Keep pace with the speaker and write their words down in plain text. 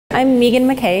I'm Megan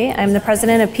McKay. I'm the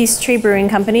president of Peace Tree Brewing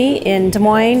Company in Des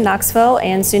Moines, Knoxville,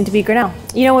 and soon to be Grinnell.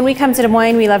 You know, when we come to Des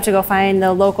Moines, we love to go find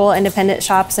the local independent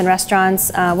shops and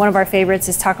restaurants. One of our favorites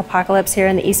is Tacopocalypse here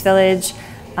in the East Village.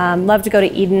 Love to go to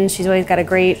Eden. She's always got a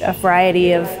great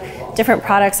variety of different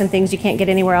products and things you can't get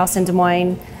anywhere else in Des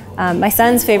Moines. My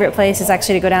son's favorite place is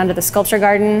actually to go down to the sculpture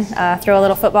garden, throw a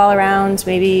little football around,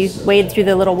 maybe wade through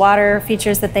the little water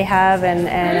features that they have, and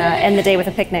end the day with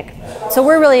a picnic. So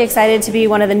we're really excited to be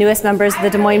one of the newest members of the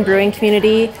Des Moines brewing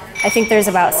community. I think there's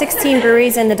about 16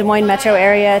 breweries in the Des Moines metro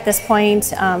area at this point,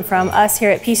 from us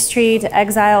here at Peace Tree to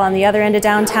Exile on the other end of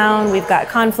downtown. We've got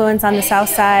Confluence on the south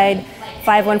side,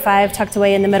 515 tucked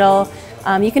away in the middle.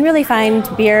 You can really find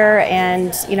beer and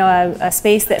a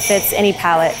space that fits any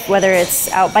palate, whether it's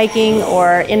out biking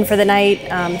or in for the night,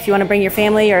 if you want to bring your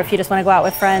family or if you just want to go out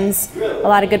with friends. A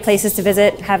lot of good places to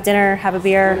visit, have dinner, have a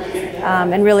beer,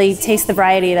 and really taste the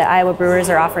variety that Iowa brewers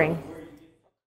are offering.